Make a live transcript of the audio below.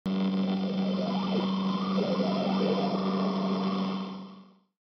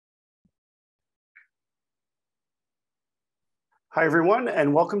Hi, everyone,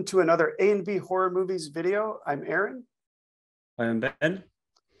 and welcome to another A&B Horror Movies video. I'm Aaron. I'm Ben.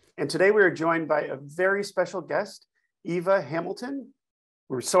 And today we are joined by a very special guest, Eva Hamilton.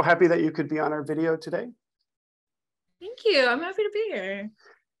 We're so happy that you could be on our video today. Thank you. I'm happy to be here.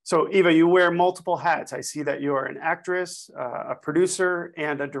 So, Eva, you wear multiple hats. I see that you are an actress, a producer,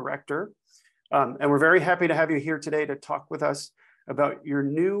 and a director. And we're very happy to have you here today to talk with us about your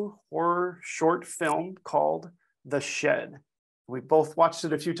new horror short film called The Shed. We both watched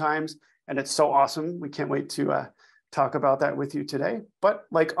it a few times, and it's so awesome. We can't wait to talk about that with you today. But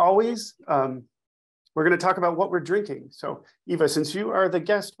like always, we're going to talk about what we're drinking. So, Eva, since you are the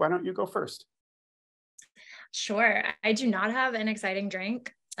guest, why don't you go first? Sure. I do not have an exciting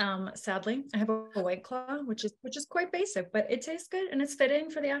drink. Sadly, I have a White Claw, which is quite basic, but it tastes good and it's fitting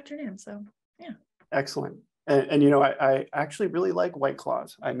for the afternoon. So, yeah. Excellent. And you know, I actually really like White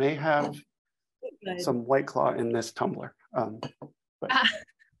Claws. I may have some White Claw in this tumbler. But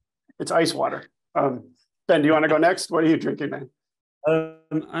it's ice water. Ben, do you want to go next? What are you drinking, man?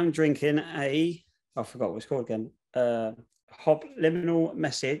 I'm drinking I forgot what it's called again. Hop Liminal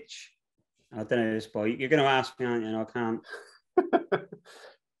Message. I don't know this, boy. You're going to ask me, aren't you? And I can't.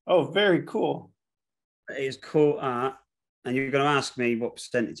 Oh, very cool. It's cool art. And you're going to ask me what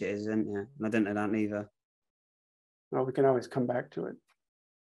percentage it is, isn't you? And I don't know that neither. Well, we can always come back to it.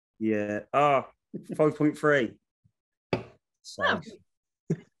 Yeah. 5.3. So. Oh.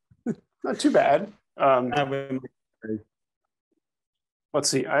 Not too bad. Let's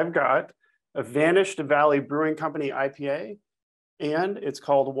see. I've got a Vanished Valley Brewing Company IPA, and it's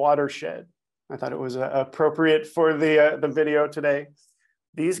called Watershed. I thought it was appropriate for the video today.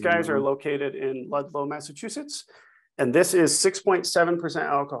 These guys are located in Ludlow, Massachusetts, and this is 6.7%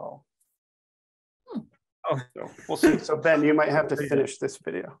 alcohol. Oh, so we'll see. So Ben, you might have to finish this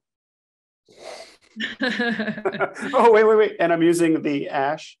video. Oh, wait. And I'm using the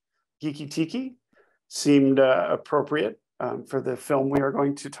Ash Geeky Tiki. Seemed appropriate for the film we are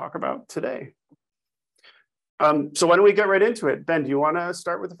going to talk about today. So why don't we get right into it? Ben, do you want to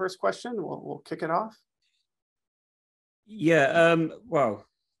start with the first question? We'll kick it off. Yeah. Well,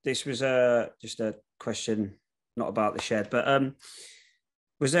 this was just a question, not about The Shed, but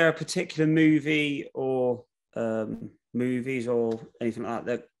was there a particular movie or movies or anything like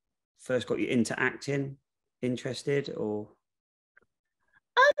that first got you into acting, interested, or?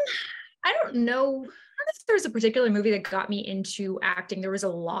 I don't know if there's a particular movie that got me into acting. There was a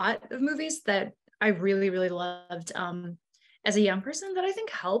lot of movies that I really, really loved as a young person that I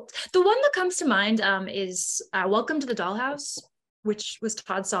think helped. The one that comes to mind is Welcome to the Dollhouse, which was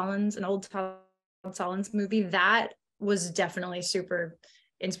Todd Solondz, an old Todd Solondz movie. That was definitely super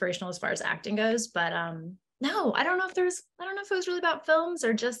inspirational as far as acting goes. But no, I don't know if it was really about films or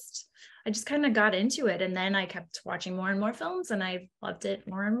I just kind of got into it. And then I kept watching more and more films and I loved it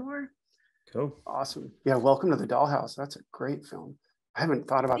more and more. Cool. Awesome. Yeah. Welcome to the Dollhouse. That's a great film. I haven't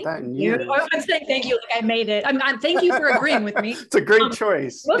thought about that in years. I'm saying thank you. Like I made it. Thank you for agreeing with me. It's a great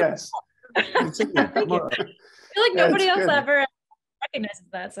choice. Yes. Thank you. I feel like nobody else ever recognizes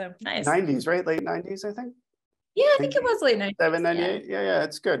that. So nice. 90s, right? Late 90s, I think. Yeah, I think it was late 90s. 98. Yeah,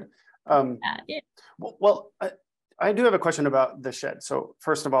 it's good. Yeah. Well, I do have a question about The Shed. So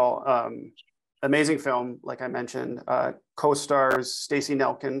first of all, amazing film, like I mentioned, co-stars Stacey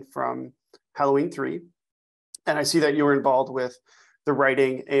Nelkin from Halloween 3. And I see that you were involved with the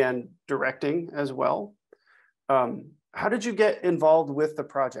writing and directing as well. How did you get involved with the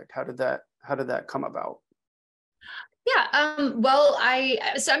project? How did that come about? Yeah, well, I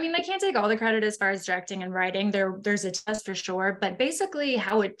can't take all the credit as far as directing and writing. There's a test for sure, but basically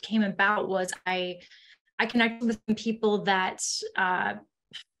how it came about was I connected with some people that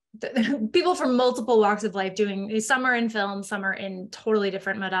people from multiple walks of life doing, some are in film, some are in totally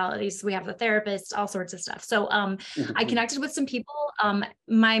different modalities. We have the therapist, all sorts of stuff. So I connected with some people.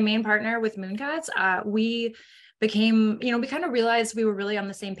 My main partner with Mooncats, we became, we kind of realized we were really on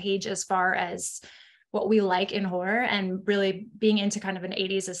the same page as far as what we like in horror and really being into kind of an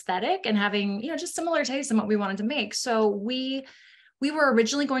 80s aesthetic and having, just similar tastes in what we wanted to make. So we were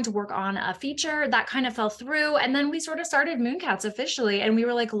originally going to work on a feature that kind of fell through. And then we sort of started Mooncats officially. And we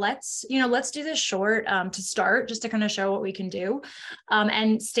were like, let's do this short to start, just to kind of show what we can do.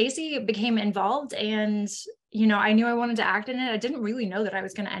 And Stacey became involved and, I knew I wanted to act in it. I didn't really know that I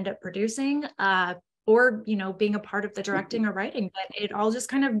was going to end up producing or, being a part of the directing or writing, but it all just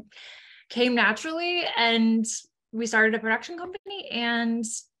kind of came naturally. And we started a production company and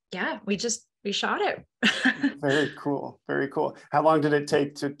yeah, we shot it. Very cool. Very cool. How long did it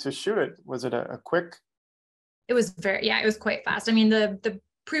take to shoot it? Was it a quick? It was it was quite fast. I mean, the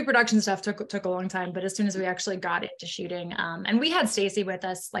pre-production stuff took a long time, but as soon as we actually got into shooting, and we had Stacy with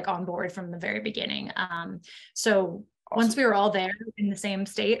us like on board from the very beginning. So awesome. Once we were all there in the same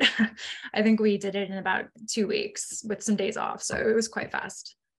state, I think we did it in about 2 weeks with some days off. So it was quite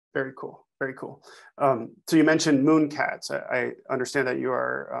fast. Very cool. Very cool. So you mentioned Mooncats. I understand that you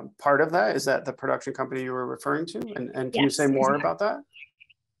are part of that. Is that the production company you were referring to? And can you say more about that?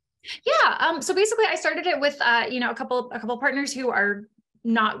 Yeah. So basically I started it with, a couple partners who are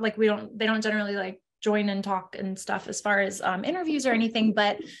not like, they don't generally like join and talk and stuff as far as interviews or anything,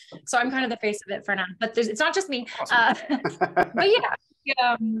 but so I'm kind of the face of it for now, but it's not just me. Awesome. But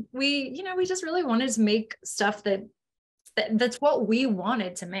yeah, we just really wanted to make stuff that's what we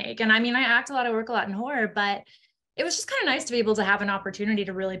wanted to make. And I mean, I act a lot, I work a lot in horror, but it was just kind of nice to be able to have an opportunity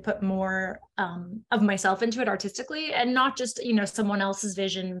to really put more of myself into it artistically, and not just, someone else's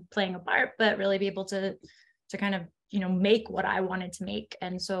vision playing a part, but really be able to kind of, make what I wanted to make.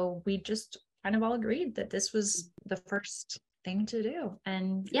 And so we just kind of all agreed that this was the first thing to do.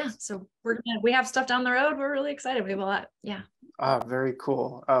 And yeah, so we have stuff down the road. We're really excited. We have a lot. Yeah. Very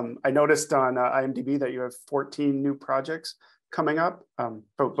cool. I noticed on IMDb that you have 14 new projects coming up,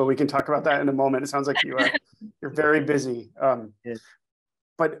 but we can talk about that in a moment. It sounds like you're very busy. Yeah.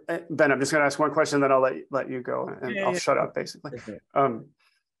 But Ben, I'm just going to ask one question, then I'll let you go, and I'll shut up basically.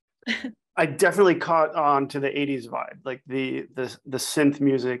 I definitely caught on to the 80s vibe, like the synth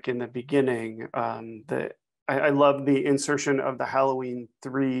music in the beginning. I love the insertion of the Halloween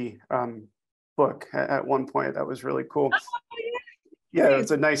 3 book at one point. That was really cool. Yeah,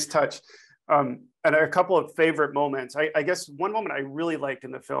 it's a nice touch. And a couple of favorite moments. I guess one moment I really liked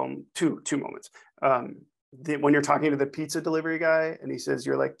in the film, two moments. When you're talking to the pizza delivery guy and he says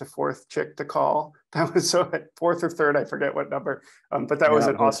you're like the 4th chick to call. That was so 4th or 3rd, I forget what number, but that was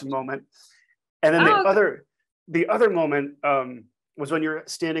an awesome moment. And then the other moment was when you're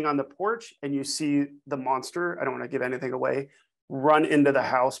standing on the porch and you see the monster, I don't want to give anything away, run into the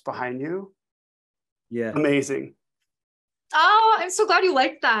house behind you. Yeah. Amazing. Oh, I'm so glad you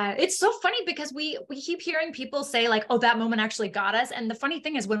liked that. It's so funny because we keep hearing people say like, oh, that moment actually got us. And the funny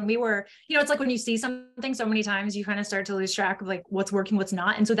thing is when we were, it's like when you see something so many times, you kind of start to lose track of like what's working, what's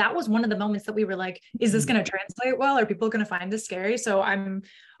not. And so that was one of the moments that we were like, is this going to translate well? Are people going to find this scary? So I'm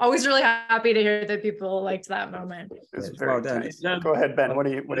always really happy to hear that people liked that moment. It's very nice. Go ahead, Ben. What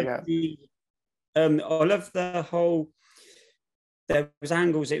do you have? I love the whole, there was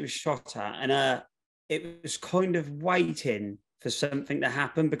angles it was shot at, and it was kind of waiting for something to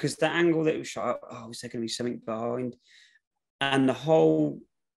happen, because the angle that it was shot at, is there going to be something behind? And the whole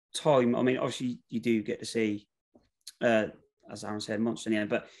time, I mean, obviously you do get to see, as Aaron said, monster in the end,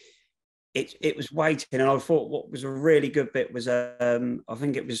 but it was waiting. And I thought what was a really good bit was, I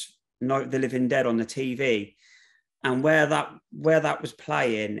think it was Night of the Living Dead on the TV. And where that was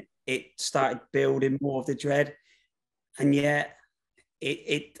playing, it started building more of the dread. And yet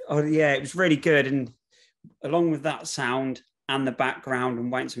it was really good. And along with that sound and the background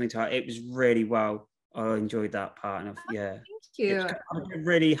and waiting something to it was really well. I enjoyed that part. And thank you. It was a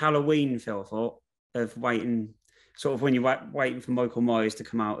really Halloween feel, I thought, of waiting, sort of when you're waiting for Michael Myers to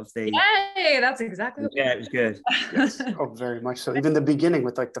come out of the. Yay, that's exactly. Yeah, it was good. Yes, very much so. Even the beginning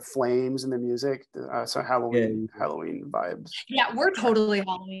with like the flames and the music, so Halloween vibes. Yeah, we're totally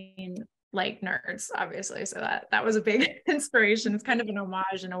Halloween like nerds, obviously. So that was a big inspiration. It's kind of an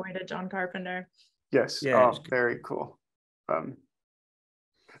homage in a way to John Carpenter. Yes. Yeah. Very cool. Ben,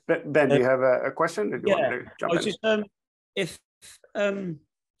 do you have a question? Or do you want me to jump in? Just, if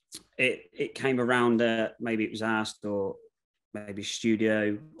it came around, maybe it was asked, or maybe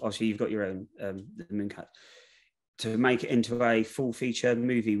studio. Obviously, you've got your own the Mooncat, to make it into a full feature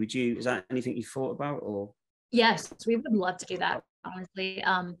movie. Is that anything you thought about, or? Yes, we would love to do that. Honestly,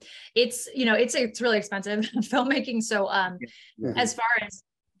 it's really expensive filmmaking. So as far as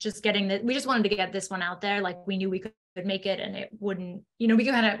just getting that, we just wanted to get this one out there. Like we knew we could make it, and it wouldn't, we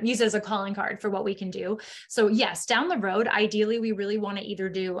could kind of use it as a calling card for what we can do. So yes, down the road, ideally, we really want to either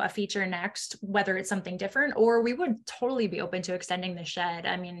do a feature next, whether it's something different, or we would totally be open to extending the shed.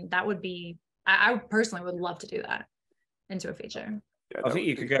 I mean, that would be, I personally would love to do that into a feature. Yeah, I think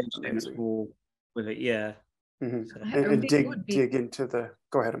you could go more with it. Yeah. Mm-hmm. So, and dig into the,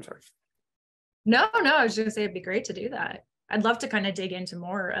 go ahead. I'm sorry. No, I was just gonna say it'd be great to do that. I'd love to kind of dig into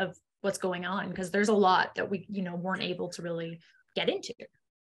more of what's going on, because there's a lot that we, weren't able to really get into.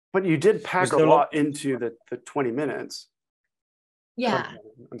 But you did pack a lot into the 20 minutes. Yeah.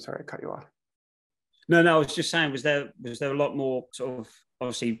 I'm sorry, I cut you off. No, I was just saying, was there a lot more sort of,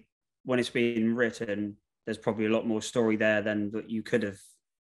 obviously when it's being written, there's probably a lot more story there than that you could have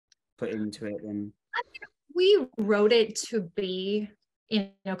put into it. And we wrote it to be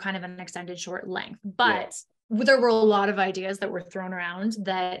kind of an extended short length. But there were a lot of ideas that were thrown around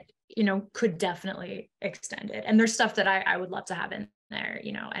that, could definitely extend it. And there's stuff that I would love to have in there,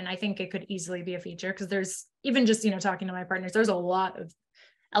 and I think it could easily be a feature, because there's even just, talking to my partners, there's a lot of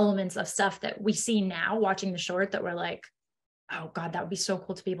elements of stuff that we see now watching the short that we're like, oh God, that would be so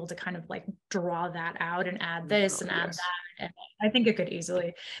cool to be able to kind of like draw that out and add this and add that. And I think it could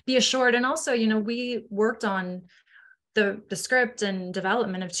easily be a short. And also, we worked on the script and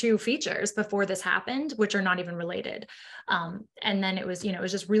development of 2 features before this happened, which are not even related. And then it was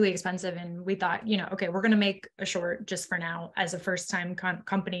just really expensive. And we thought, okay, we're going to make a short just for now as a first time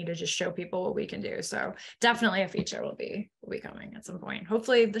company to just show people what we can do. So definitely a feature will be coming at some point.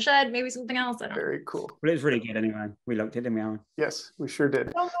 Hopefully The Shed, maybe something else. I don't know. Very cool. But it was really good anyway. We loved it, didn't we, Aaron? Yes, we sure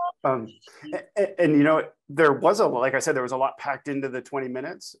did. And there was like I said, there was a lot packed into the 20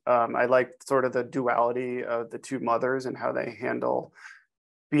 minutes. I liked sort of the duality of the 2 mothers and how they handle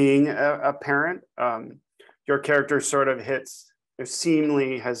being a parent. Your character sort of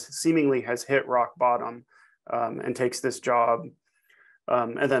seemingly has hit rock bottom, and takes this job.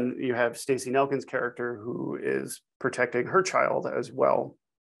 And then you have Stacey Nelkin's character, who is protecting her child as well.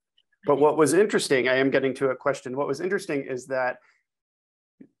 But what was interesting, I am getting to a question. What was interesting is that,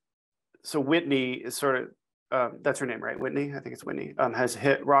 so Whitney is sort of, that's her name, right? Whitney, I think it's Whitney, has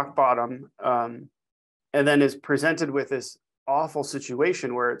hit rock bottom, and then is presented with this awful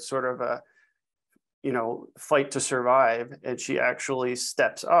situation where it's sort of a, fight to survive, and she actually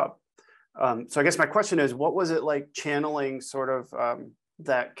steps up. So I guess my question is, what was it like channeling sort of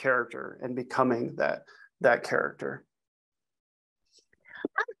that character and becoming that character?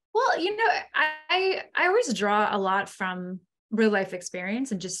 Well, I always draw a lot from real life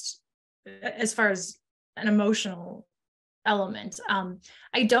experience, and just as far as an emotional element.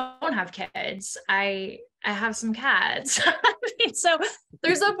 I don't have kids. I have some cats. So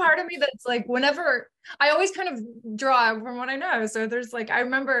there's a part of me that's like, whenever I always kind of draw from what I know. So there's like, I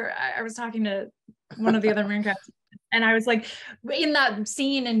remember I was talking to one of the other Marine cats, and I was like, in that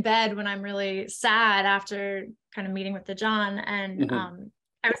scene in bed when I'm really sad after kind of meeting with the John, and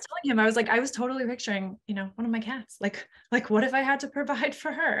I was telling him, I was like, I was totally picturing, one of my cats, like what if I had to provide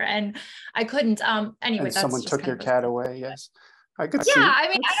for her, and I couldn't. Anyway, and that's someone took your cat away. Yes, I could see. Yeah, I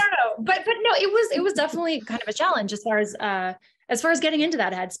mean, I don't know, but no, it was definitely kind of a challenge as far as getting into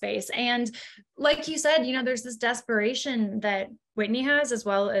that headspace. And like you said, there's this desperation that Whitney has, as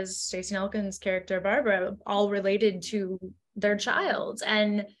well as Stacey Nelkin's character Barbara, all related to their child,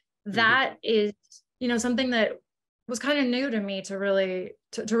 and that is, something that was kind of new to me to really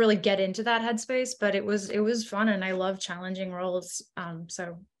get into that headspace. But it was fun, and I love challenging roles.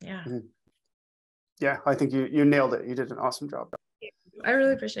 So yeah. Yeah, I think you nailed it. You did an awesome job. I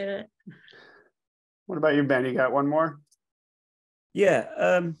really appreciate it. What about you, Ben? You got one more?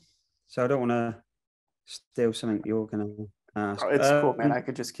 Yeah. So I don't want to steal something you're going to ask. Oh, it's cool, man. I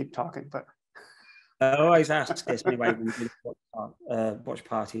could just keep talking, but I always ask this anyway when we watch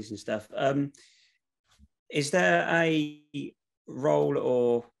parties and stuff. Is there a role,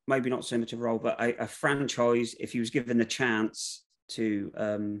 or maybe not so much a role, but a franchise, if you was given the chance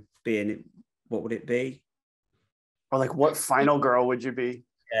to be in it, what would it be? Or like, what final girl would you be?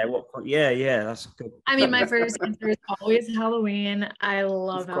 Yeah, yeah, that's good. I mean, my first answer is always Halloween. I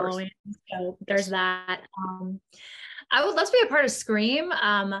love Halloween, so there's that. I would love to be a part of Scream,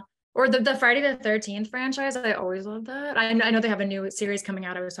 or the Friday the 13th franchise. I always love that. I know they have a new series coming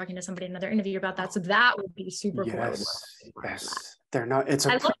out. I was talking to somebody in another interview about that, so that would be super cool. Yes, they're not. It's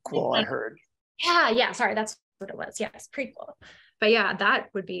a prequel, I heard. Yeah. Sorry, that's what it was. Yes, prequel. But yeah, that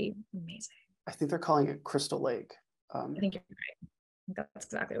would be amazing. I think they're calling it Crystal Lake. I think you're right. That's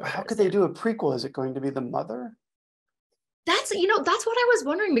exactly what. How could they do a prequel? Is it going to be the mother? That's what I was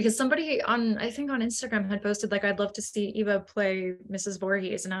wondering, because somebody I think on Instagram had posted like, I'd love to see Eva play Mrs.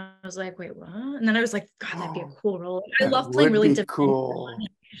 Voorhees, and I was like, wait, what? And then I was like, God, that'd be a cool role. I love playing really cool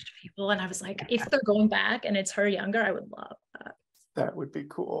people, and I was like, if they're going back and it's her younger, I would love that. That would be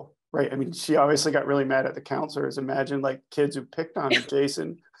cool, right? I mean, she obviously got really mad at the counselors. Imagine like kids who picked on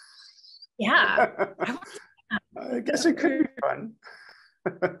Jason. Yeah. I guess it could be fun.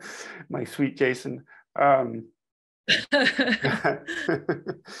 My sweet Jason. I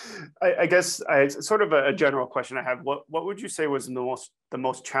guess it's sort of a general question I have. What would you say was the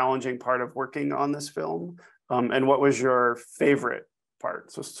most challenging part of working on this film? And what was your favorite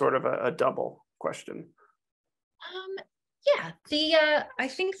part? So sort of a double question. Yeah, I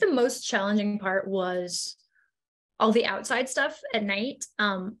think the most challenging part was all the outside stuff at night,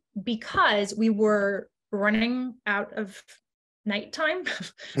 because we were running out of nighttime,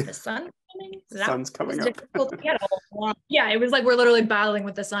 the sun coming. Sun's coming up. Difficult. Yeah, it was like we're literally battling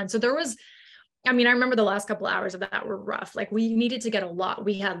with the sun. So there was, I mean, I remember the last couple of hours of that were rough. Like we needed to get a lot.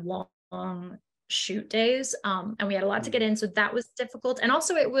 We had long shoot days, and we had a lot to get in. So that was difficult. And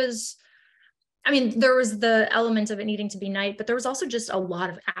also it was, I mean, there was the element of it needing to be night, but there was also just a lot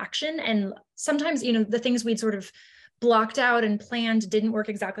of action. And sometimes, you know, the things we'd sort of blocked out and planned didn't work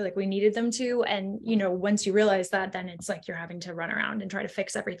exactly like we needed them to. And, you know, once you realize that, then it's like you're having to run around and try to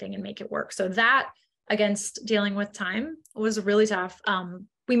fix everything and make it work. So that, against dealing with time, was really tough.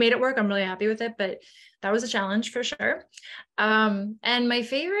 We made it work. I'm really happy with it, but that was a challenge for sure. And my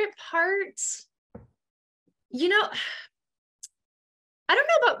favorite part, you know, I don't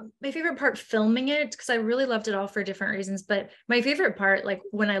know about my favorite part filming it, because I really loved it all for different reasons. But my favorite part, like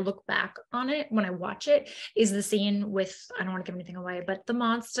when I look back on it, when I watch it, is the scene with, I don't want to give anything away, but the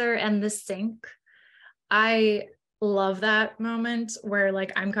monster and the sink. I love that moment where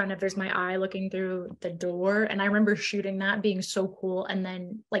like I'm kind of, there's my eye looking through the door. And I remember shooting that being so cool. And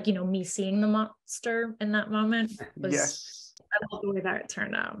then like, you know, me seeing the monster in that moment was, Yes. I love the way that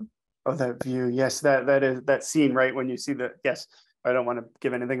turned out. Oh, that view. Yes, that is that scene, right? When you see the, yes. I don't want to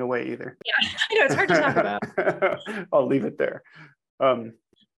give anything away either. Yeah, I know it's hard to talk about. I'll leave it there. Ben,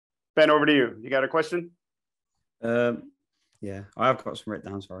 over to you. You got a question? Yeah, I've got some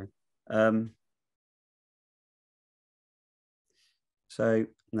written down, sorry. So,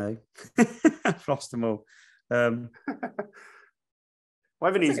 no, I've lost them all. Well, I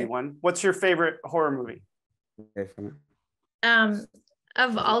have an easy one. What's your favorite horror movie? Okay, from it.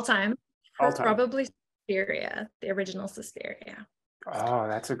 Of all time, All time. probably Suspiria, the original Suspiria. Oh,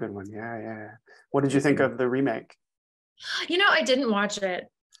 that's a good one. Yeah. What did you think of the remake? You know, I didn't watch it.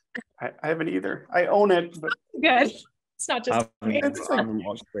 I haven't either. I own it, but Good. It's not just I haven't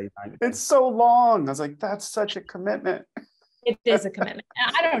watched the remake. it's so long. I was like, that's such a commitment. It is a commitment.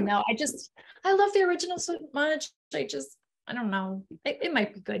 I don't know. I love the original so much. I don't know. It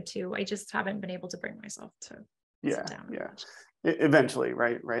might be good too. I just haven't been able to bring myself to sit down. Yeah. Eventually,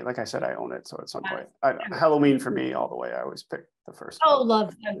 right. Like I said, I own it. So at some point, Halloween for me all the way. I always pick the first. Oh,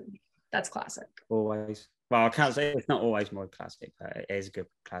 love that. That's classic. Always. Well, I can't say it's not always my classic, but it is a good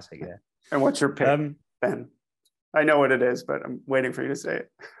classic. Yeah. And what's your pick, Ben? I know what it is, but I'm waiting for you to say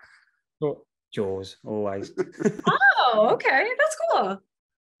it. Jaws, always. Oh, okay, that's cool.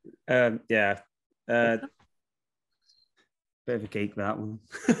 Yeah. Bit of a geek, that one.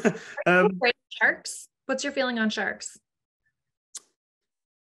 Sharks. What's your feeling on sharks?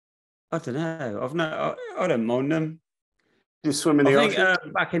 I don't know. I don't mind them. You swim in the ocean?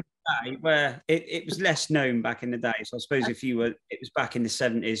 Back in the day, where it was less known back in the day. So I suppose if you were, it was back in the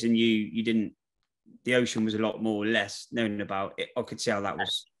 70s, and you didn't, the ocean was a lot more less known about it. I could see how that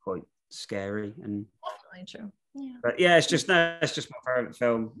was quite scary. And definitely true. Yeah. But yeah, it's just my favorite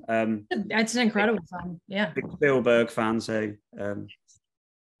film. It's an incredible film. Yeah. Big Spielberg fan, so.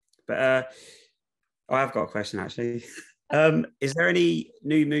 But I have got a question actually. Is there any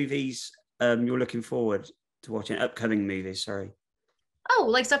new movies you're looking forward to watching? Upcoming movies, sorry. Oh,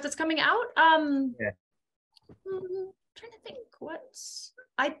 like stuff that's coming out? Yeah. Trying to think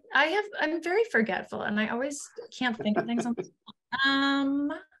I'm very forgetful and I always can't think of things. I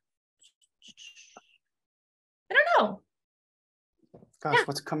don't know. Gosh,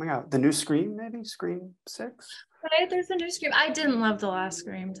 what's coming out? The new Scream, maybe? Scream 6? Right, there's a new Scream. I didn't love the last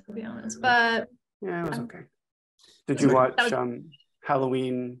Scream, to be honest, but yeah, it was okay. Did you watch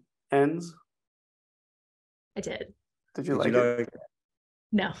Halloween Ends? I did. Did you like it?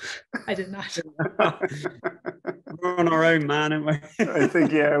 No, I did not. We're on our own, man, aren't we? I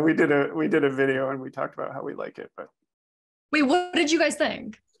think we did a video and we talked about how we like it. But wait, what did you guys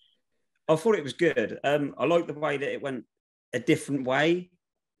think? I thought it was good. I liked the way that it went a different way,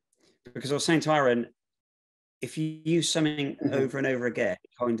 because I was saying to Aaron, if you use something over and over again,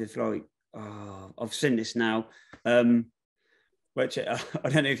 kind of like, oh, I've seen this now. Which I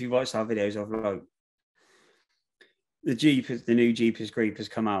don't know if you watched our videos of, like, the new Jeepers Creepers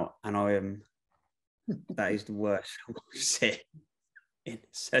come out, and I am that is the worst I've seen in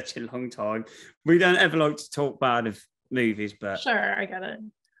such a long time. We don't ever like to talk bad of movies, but sure, I get it.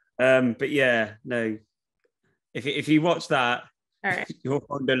 But yeah, no. If you watch that, all right, you'll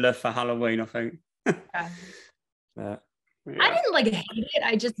find a love for Halloween, I think. Okay. But, yeah. I didn't like hate it.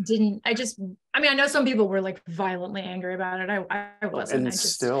 I mean, I know some people were like violently angry about it. I wasn't. And I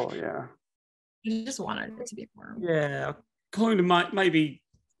just wanted it to be more. Yeah, kind of maybe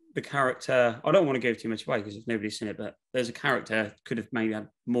the character. I don't want to give too much away because if nobody's seen it, but there's a character could have maybe had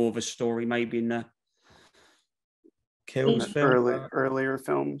more of a story, maybe in the Kills film. Earlier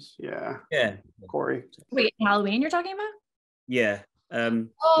films. Yeah. Yeah. Corey. Wait, Halloween you're talking about? Yeah.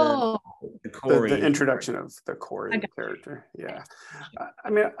 Oh, the Corey. The introduction of the Corey Okay. character. Yeah. I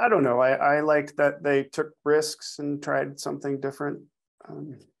mean, I don't know. I liked that they took risks and tried something different.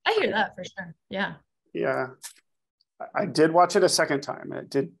 I hear that for sure. Yeah. Yeah. I did watch it a second time.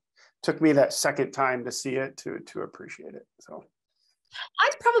 Took me that second time to see it to appreciate it. So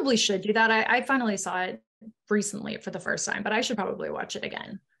I probably should do that. I finally saw it recently for the first time, but I should probably watch it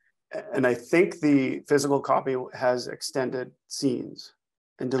again. and I think the physical copy has extended scenes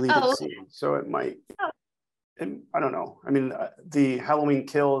and deleted scenes. So it might, and I don't know. I mean, the Halloween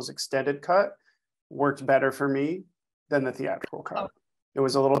Kills extended cut worked better for me than the theatrical cut. It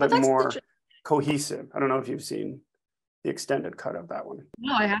was a little bit more cohesive. I don't know if you've seen the extended cut of that one.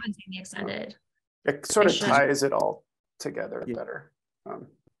 No, I haven't seen the extended. It sort of ties it all together better.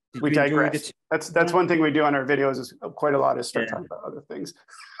 We digress. That's one thing we do on our videos is quite a lot is start talking about other things.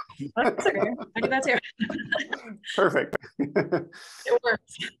 That's okay. I do that too. Perfect. It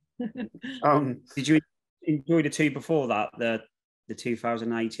works. Did you enjoy the two before that? The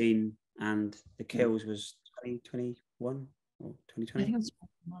 2018 and the Kills was 2021 or 2020? I think it was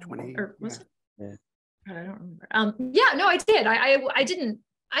 20. Or was it? Yeah. God, I don't remember. Yeah, no, I did. I didn't.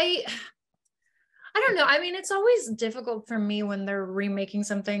 I don't know. I mean, it's always difficult for me when they're remaking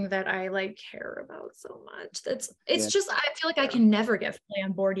something that I like care about so much. It's just, I feel like I can never get fully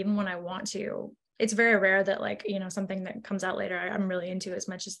on board even when I want to. It's very rare that like, you know, something that comes out later I'm really into as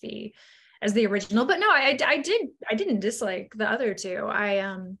much as the original. But no, I didn't dislike the other two.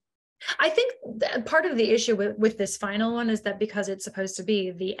 I think part of the issue with this final one is that because it's supposed to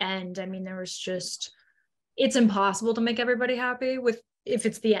be the end, I mean, it's impossible to make everybody happy if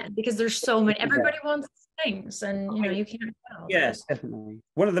it's the end, because there's so many, everybody wants things, and you know, you can't tell. Yes, definitely.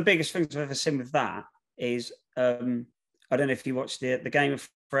 One of the biggest things I've ever seen with that is I don't know if you watched the Game of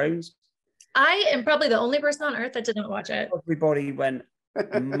Thrones. I am probably the only person on earth that didn't watch it. Everybody went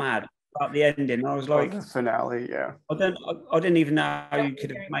mad about the ending. I was like, the finale, yeah. I didn't even know how you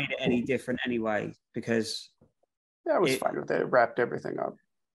could have made it any different anyway, because I was fine with it. It wrapped everything up.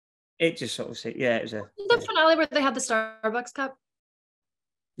 It just sort of it was the finale where they had the Starbucks cup.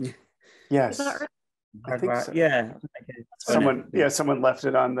 Yes. Is that right? I think so. Yeah. Someone left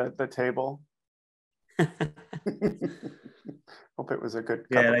it on the table. Hope it was a good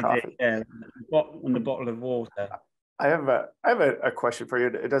cup of coffee. And the bottle of water. I have a question for you.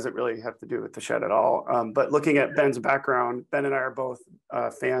 It doesn't really have to do with the shed at all. But looking at Ben's background, Ben and I are both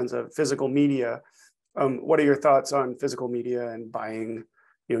fans of physical media. What are your thoughts on physical media and buying,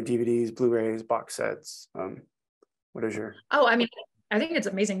 DVDs, Blu-rays, box sets? What is your? Oh, I mean, I think it's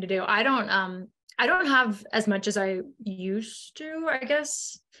amazing to do. I don't have as much as I used to, I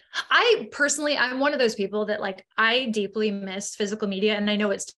guess. I'm one of those people that like, I deeply miss physical media, and I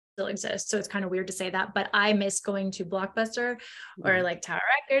know it still exists, so it's kind of weird to say that, but I miss going to Blockbuster or like Tower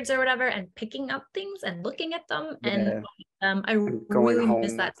Records or whatever and picking up things and looking at them, and I really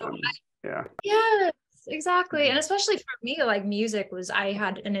miss that. So yes, exactly. And especially for me, like music I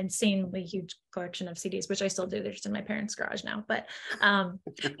had an insanely huge collection of CDs, which I still do. They're just in my parents' garage now. But I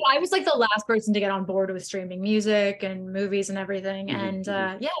was like the last person to get on board with streaming music and movies and everything. And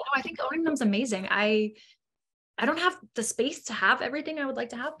I think owning them's amazing. I don't have the space to have everything I would like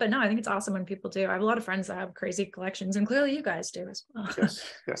to have, but no, I think it's awesome when people do. I have a lot of friends that have crazy collections, and clearly you guys do as well.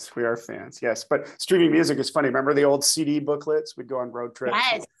 Yes, we are fans. Yes, but streaming music is funny. Remember the old CD booklets? We'd go on road trips.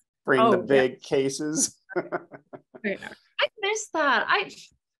 Yes. Bring the big cases. I miss that.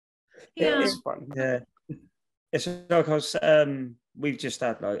 It's fun. Yeah, it's like I was. We've just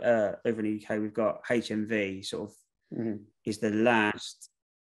had like over in the UK, we've got HMV. Sort of is the last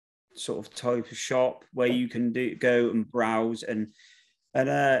sort of type of shop where you can go and browse and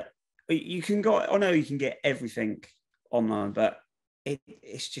you can go. I know you can get everything online, but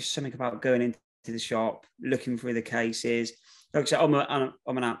it's just something about going into the shop, looking through the cases. Like I said, I'm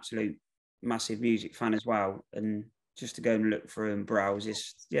an absolute massive music fan as well, and just to go and look through and browse I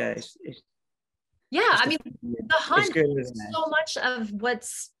mean, the hunt is so much of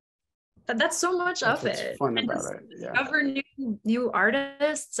that's so much of it. Fun about it. Discover new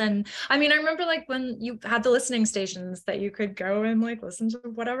artists, and I mean, I remember like when you had the listening stations that you could go and like listen to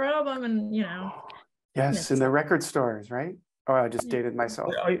whatever album, and Yes, in the record stores, right? Oh, I just dated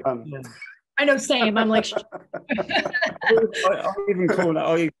myself. I know, same. I'm like, I even call it.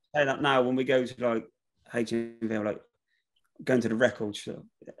 I even say that now when we go to like HMV, I'm like going to the record shop.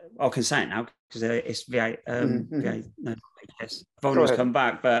 I can say it now because it's VA. VHS. Vinyl's come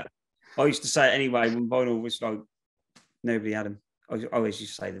back, but I used to say it anyway when vinyl was like nobody had them. I always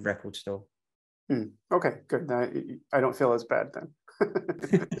used to say the record store. Okay, good. I don't feel as bad then.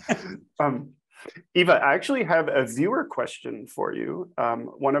 Eva, I actually have a viewer question for you.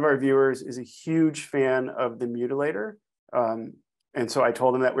 One of our viewers is a huge fan of The Mutilator. And so I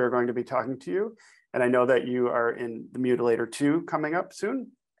told him that we were going to be talking to you. And I know that you are in The Mutilator 2 coming up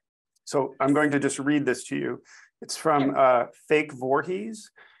soon. So I'm going to just read this to you. It's from Fake Voorhees.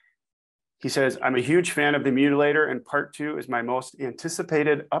 He says, I'm a huge fan of The Mutilator, and part 2 is my most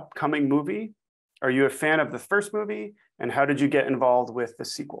anticipated upcoming movie. Are you a fan of the first movie? And how did you get involved with the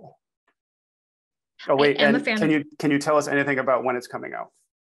sequel? Oh, wait, and can you tell us anything about when it's coming out?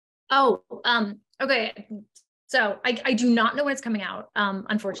 Oh, okay. So I do not know when it's coming out,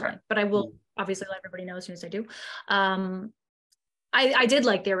 unfortunately, but I will obviously let everybody know as soon as I do. I did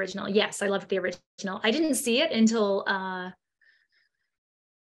like the original. Yes, I loved the original. I didn't see it until I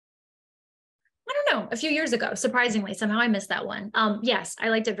don't know, a few years ago. Surprisingly, somehow I missed that one. Yes, I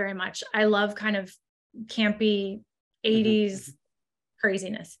liked it very much. I love kind of campy 80s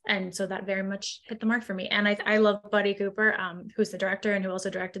craziness, and so that very much hit the mark for me. And I love Buddy Cooper, who's the director and who also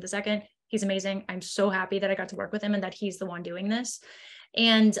directed the second. He's amazing. I'm so happy that I got to work with him and that he's the one doing this.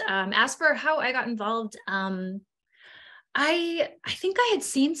 And as for how I got involved, I think I had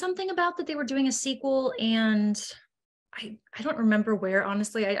seen something about that they were doing a sequel, and I don't remember where,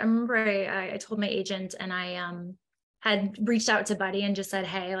 honestly. I remember I told my agent, and I had reached out to Buddy and just said,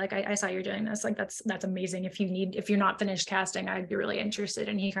 hey, like I saw you're doing this, like that's amazing. If you're not finished casting, I'd be really interested.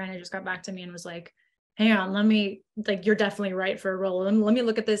 And he kind of just got back to me and was like, hang on, let me, like, you're definitely right for a role, and let me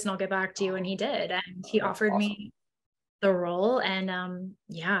look at this and I'll get back to you. And he did, and he offered me the role, and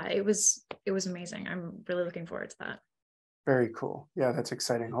yeah, it was amazing. I'm really looking forward to that. Very cool. Yeah, that's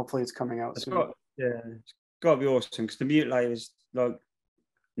exciting. Hopefully it's coming out soon. It's got to be awesome, because The Mutilator is like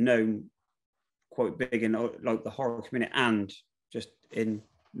known quite big in like the horror community and just in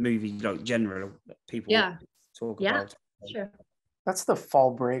movies like general that people talk about. Sure. That's the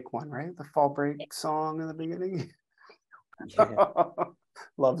Fall Break one, right? The Fall Break song in the beginning.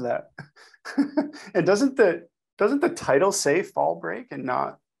 Love that. And doesn't the title say Fall Break and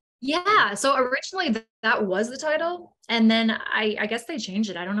not? Yeah, so originally that was the title, and then I guess they changed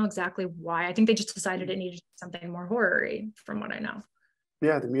it. I don't know exactly why. I think they just decided it needed something more horror-y, from what I know.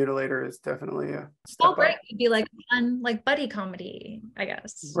 Yeah, The Mutilator is definitely a Fall Break would be like fun, like buddy comedy, I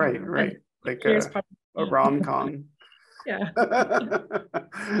guess. Right. Like a rom-com. Yeah.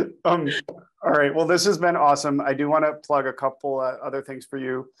 All right. Well, this has been awesome. I do want to plug a couple other things for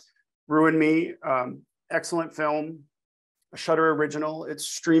you. Ruin Me, excellent film, a Shudder original. It's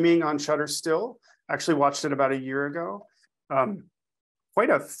streaming on Shudder still. I actually watched it about a year ago.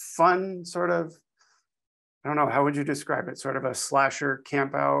 Quite a fun sort of, I don't know, how would you describe it? Sort of a slasher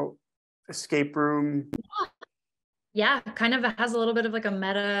camp out escape room. Yeah, kind of has a little bit of like a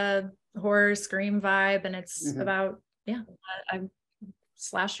meta horror scream vibe, and it's about a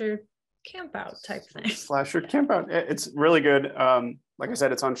slasher camp out type thing. Slasher camp out. It's really good. Like I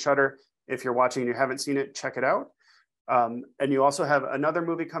said, it's on Shudder. If you're watching and you haven't seen it, check it out. And you also have another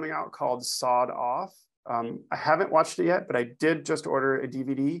movie coming out called Sawed Off. I haven't watched it yet, but I did just order a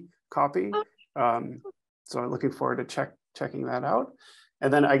DVD copy. So I'm looking forward to checking that out.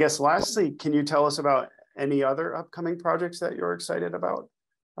 And then I guess lastly, can you tell us about any other upcoming projects that you're excited about?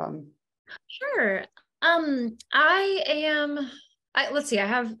 Sure. Let's see, I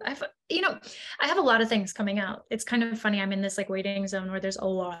have a lot of things coming out. It's kind of funny. I'm in this like waiting zone where there's a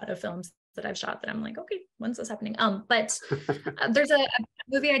lot of films that I've shot that I'm like, okay, when's this happening? But there's a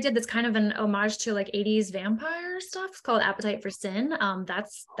movie I did that's kind of an homage to like 80s vampire stuff. It's called Appetite for Sin.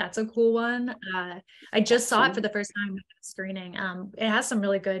 That's a cool one. I just saw it for the first time at screening. It has some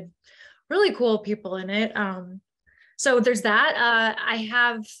really cool people in it. So there's that. I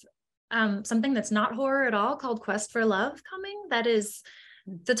have something that's not horror at all called Quest for Love coming. That is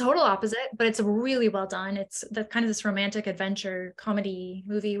the total opposite, but it's really well done. It's the kind of this romantic adventure comedy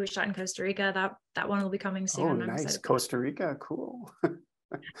movie we shot in Costa Rica. That one will be coming soon. Oh, nice. Costa Rica, cool.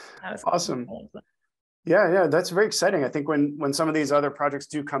 That awesome. Cool. Yeah, that's very exciting. I think when some of these other projects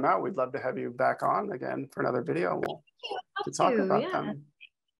do come out, we'd love to have you back on again for another video to talk about them.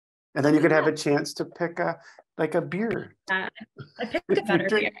 And then you could have a chance to pick a beer. I pick a better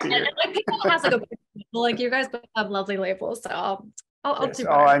beer. And like people has like a like you guys both have lovely labels, so I'll yes. do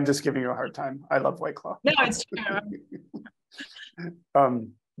better. Oh, I'm just giving you a hard time. I love White Claw. No, it's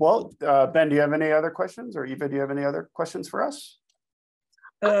true. Well, Ben, do you have any other questions, or Eva, do you have any other questions for us?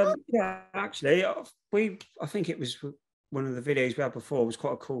 Yeah, actually, I think it was one of the videos we had before. Was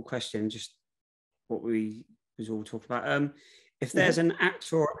quite a cool question. Just what we was all talking about. If there's an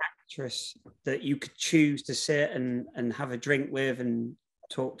actor or actress that you could choose to sit and have a drink with and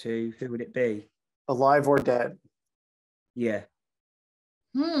talk to, who would it be? Alive or dead? Yeah.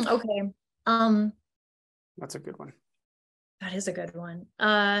 Okay. That's a good one. That is a good one.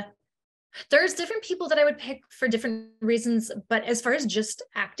 There's different people that I would pick for different reasons, but as far as just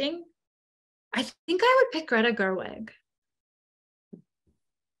acting, I think I would pick Greta Gerwig.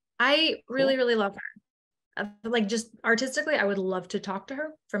 I really, really love her. Like, just artistically, I would love to talk to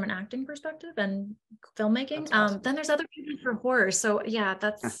her from an acting perspective and filmmaking. Awesome. Then there's other people for horror. So yeah,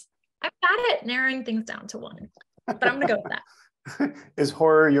 I'm bad at narrowing things down to one, but I'm gonna go with that. Is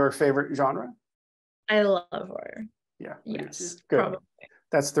horror your favorite genre? I love horror. Yeah. Yes. Good. Probably.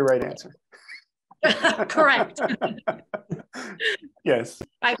 That's the right answer. Correct. Yes.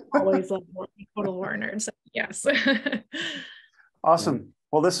 I've always loved total horror nerd. So yes. Awesome.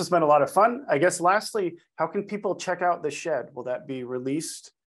 Well, this has been a lot of fun. I guess lastly, how can people check out The Shed? Will that be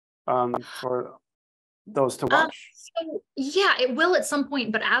released for those to watch? So, yeah, it will at some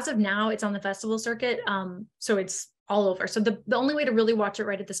point, but as of now, it's on the festival circuit. So it's all over. So the only way to really watch it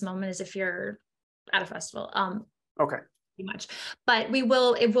right at this moment is if you're at a festival. Okay. Pretty much. But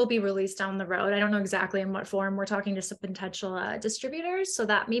it will be released down the road. I don't know exactly in what form. We're talking to some potential distributors, so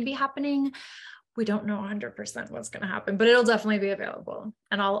that may be happening. We don't know 100% what's going to happen, but it'll definitely be available,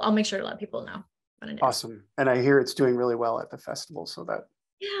 and I'll make sure to let people know when it is. Awesome. And I hear it's doing really well at the festival, so that's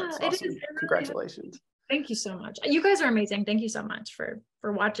it awesome. is. Congratulations. Thank you so much. You guys are amazing. Thank you so much for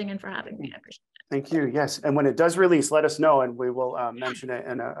watching and for having me. I appreciate it. Thank you. Yes. And when it does release, let us know and we will mention it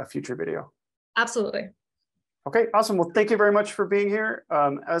in a future video. Absolutely. Okay, awesome. Well, thank you very much for being here.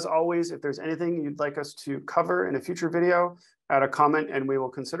 As always, if there's anything you'd like us to cover in a future video, add a comment and we will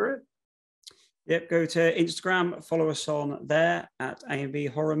consider it. Yep, go to Instagram, follow us on there at A&B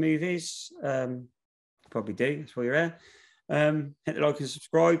Horror Movies. Probably do, that's why you're there. Hit the like and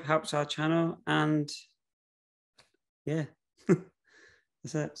subscribe, helps our channel, and yeah,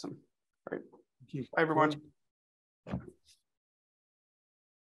 that's it. Awesome. All right. Thank you. Bye, everyone.